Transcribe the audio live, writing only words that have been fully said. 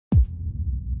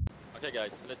Okay,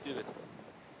 guys, let's do this.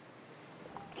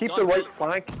 Keep the right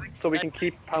flank so we can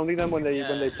keep pounding them when they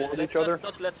board each other. Let's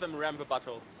not let them ram the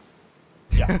butthole.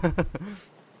 Yeah.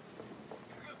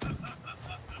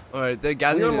 Alright, their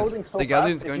galleon is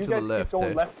going to the left. If you guys keep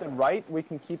going left and right, we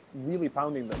can keep really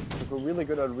pounding them because we're really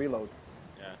good at reload.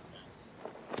 Yeah.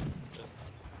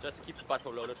 Just keep the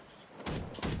butthole loaded.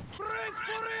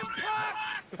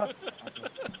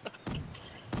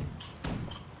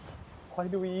 Why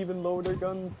do we even load our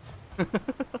guns?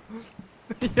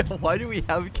 Yeah, why do we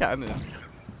have cannons?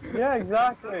 Yeah,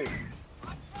 exactly.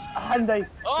 And they.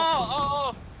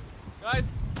 Oh! Guys!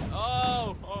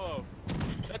 Oh!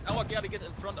 Let our galley get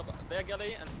in front of their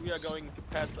galley, and we are going to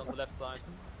pass on the left side.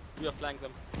 We are flank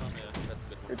them. Oh, yeah, that's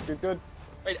good. Good.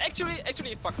 Wait,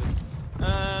 actually, fuck this.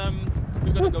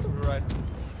 We're gonna go to the right.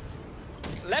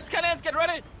 Left cannons, get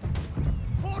ready!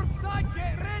 Broadside,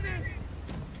 get ready!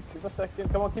 Give a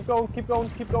second. Come on, keep going.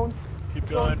 Keep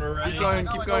going, we're ready. Keep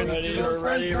going. Let's do this.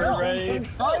 We're ready.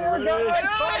 Fire!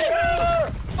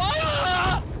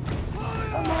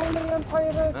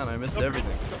 Man, I missed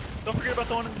everything. Don't forget about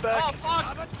the one in the back. Oh, fuck!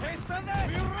 Have a taste of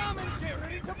this! We're ramming, get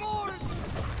ready to board!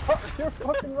 You're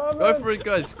fucking ramming. Go for it,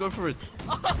 guys. Go for it.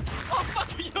 Oh,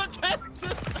 fuck, you're dead!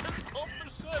 Oh,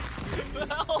 shit! What the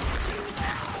hell?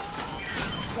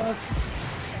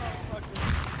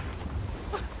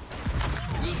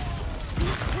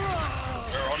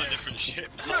 We're on a different ship.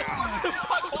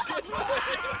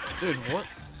 Dude, what?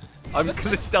 I'm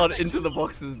glitched out into the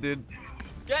boxes, dude.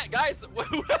 Yeah, guys, where's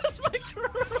my crew?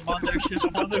 I'm on their ship.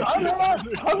 I'm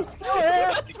still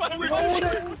here. Where's my I'm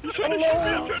trying to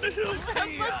heal.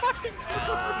 Where's my fucking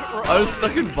crew? I was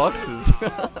stuck in boxes. I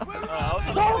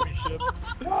was on the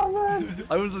ship.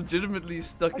 I was legitimately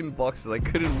stuck in boxes. I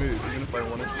couldn't move even if I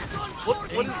wanted to.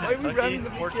 Why are we ramming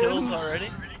them More kills again? already?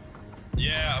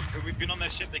 Yeah, we've been on their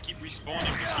ship, they keep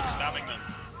respawning, we keep stabbing them.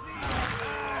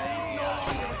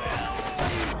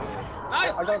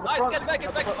 Nice! Nice! Get back!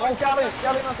 Oh, Galley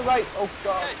on the right. Oh,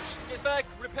 God. Okay, get back!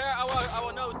 Repair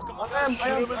our nose! Come on! I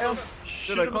am.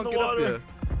 Dude, I can't get up here.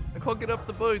 I can't get up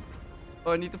the boat.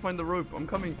 Oh, I need to find the rope. I'm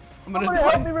coming. I'm gonna Somebody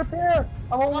help die. me repair.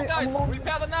 Come on, guys!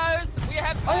 Repair the nose! We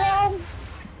have I am.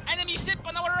 enemy ship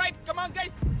on our right! Come on,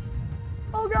 guys!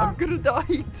 Oh, God. I'm gonna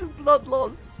die to blood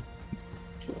loss.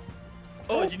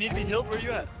 Oh, you need to be healed? Where are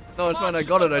you at? No, it's fine. I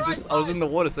got it. I was in the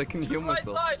water, so I couldn't heal Right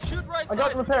myself. side! Shoot right side! I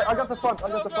got the repair. I got the front. Go,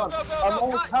 I'm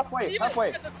almost halfway. Get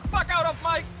the fuck out of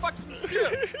my fucking steer!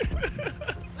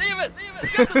 Leave us!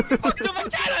 Get the fuck to the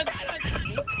cannons!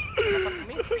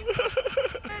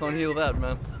 Can't heal that,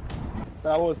 man.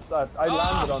 That was. I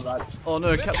landed on that. Oh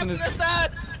no, Captain is.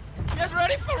 dead! Get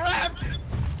ready for ramp!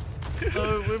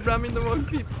 No, we're ramming the wrong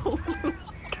people.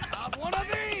 Have one of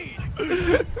these!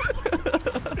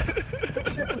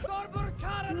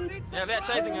 Yeah, they're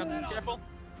chasing us. Careful.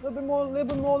 A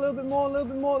little bit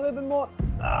more.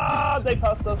 Ah, they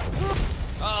passed us.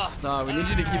 Ah, Nah, we need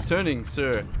you to keep turning,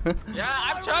 sir. yeah,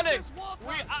 I'm turning.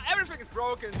 Everything is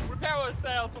broken. Repair our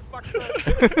sails, for fuck's sake.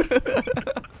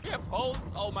 We have holes.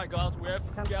 Oh my god, we have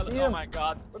gallons. Oh my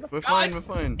god. We're fine, we're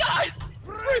fine. Guys,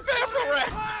 prepare for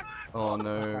ramp. Oh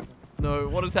no. No,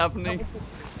 what is happening?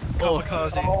 Oh,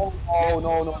 No.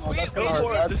 Go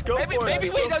for it, just go for it. Maybe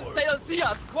they don't see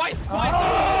us. Quite.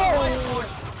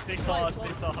 Stay sauce.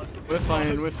 We're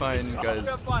fine, guys.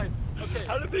 We're fine. Okay.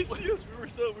 How did they see us? We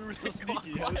were so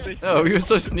sneaky. How did they see Oh, we were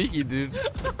so sneaky, dude.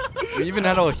 We even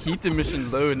had our heat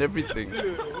emission low and everything.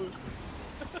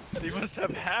 They must have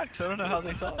hacks. I don't know how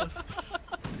they saw us.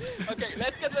 Okay,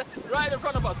 let's get right in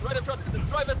front of us. Right in front.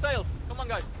 Destroy the sails. Come on,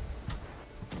 guys.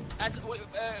 And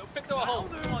fix our holes.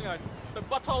 Come on, guys. The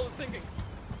butthole is sinking.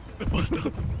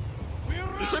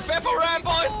 Prepare for ram,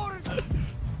 boys!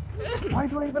 Why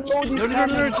do I even load these? No,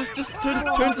 just turn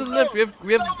to the left. We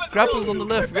have grapples on the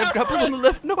left. No.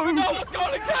 No, what's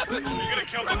going to happen? You're gonna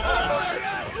kill them all!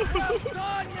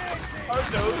 Our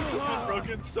nose has been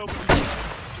broken so many.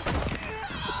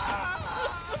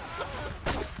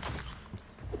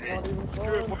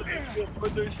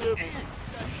 Put their ship.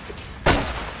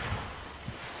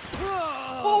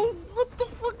 Oh, what the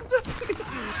fuck is happening?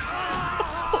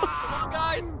 Come on,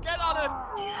 guys, get on it!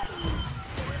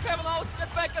 Repair the house,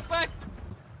 get back!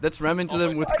 Let's ram into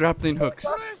them with grappling hooks.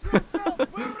 I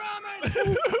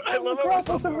love how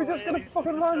We're just gonna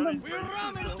fucking land them.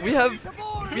 We have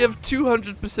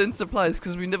 200% supplies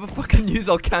because we never fucking use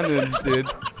our cannons, dude.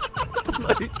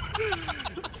 Like,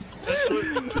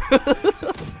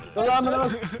 They're ramming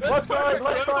us. Left side.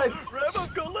 Rambo,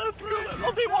 go left.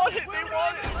 Oh, they want it.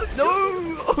 no!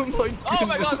 Oh my goodness. Oh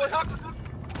my god, what happened?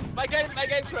 My game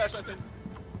crashed, I think.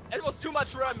 It was too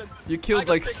much ramming. You killed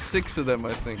like 6 of them,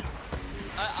 I think.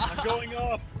 I'm going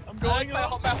off. I'm going my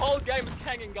up. whole game is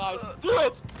hanging, guys. Do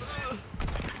it!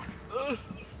 Your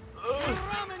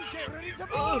ramen, get ready to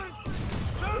board!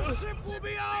 Their ship will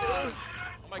be ours!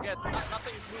 Oh my god,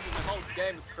 nothing is moving. My whole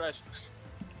game is crashed.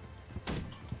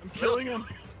 I'm killing him.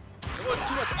 There was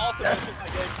too much awesomeness in my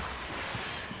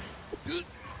game.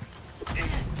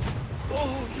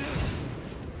 Oh,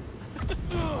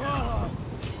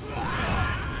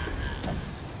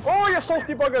 Oh, you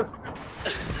salty buggers!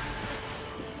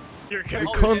 Your I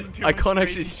character can't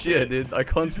actually steer, dude. I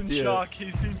can't He's in steer. shock.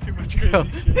 He's seen too much crazy No.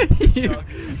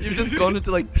 shit. You've just gone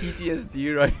into like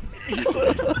PTSD, right? He's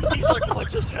like, what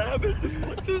just happened?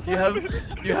 What just happened?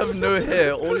 You have no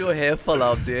hair. All your hair fell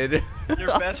out, dude.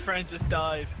 Your best friend just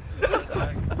died. Yeah,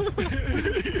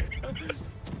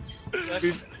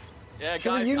 Should we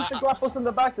guys. use the grapples in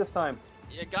the back this time?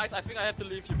 Yeah, guys, I think I have to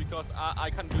leave you because I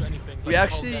can't do anything. Like, We the whole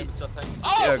actually- game is just hanging.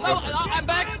 Oh, Yeah, no, go for it. I'm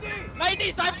back!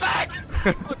 Mateys, I'm back!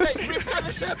 Okay, repair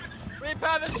the ship!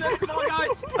 Repair the ship, come on, guys!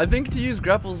 I think to use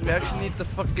grapples, we actually need to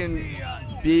fucking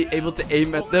be able to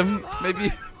aim at them,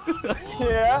 maybe.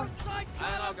 Yeah.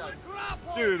 I don't know,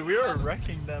 guys. Dude, we are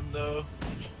wrecking them though.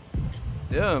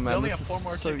 Yeah, man, only this have 4 is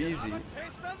more so tickets. easy.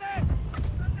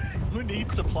 Who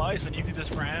needs supplies when you can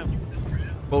just ram?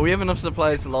 Well, we have enough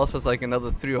supplies to last us like another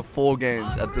 3 or 4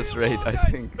 games at this rate, I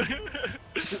think.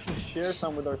 Just to share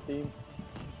some with our team.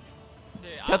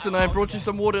 Yeah, Captain, I'm I out brought you again.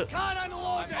 some water.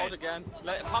 I'm out again.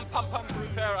 Like, pump,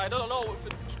 repair. I don't know if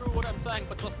it's true what I'm saying,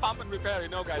 but just pump and repair, you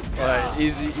know, guys. Alright,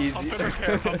 easy, Pump easy. and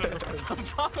repair, pump and repair.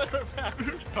 Pump and repair.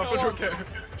 Pump Come and on. repair.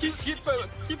 Keep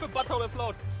the butthole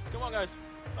afloat. Come on, guys.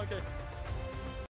 Okay.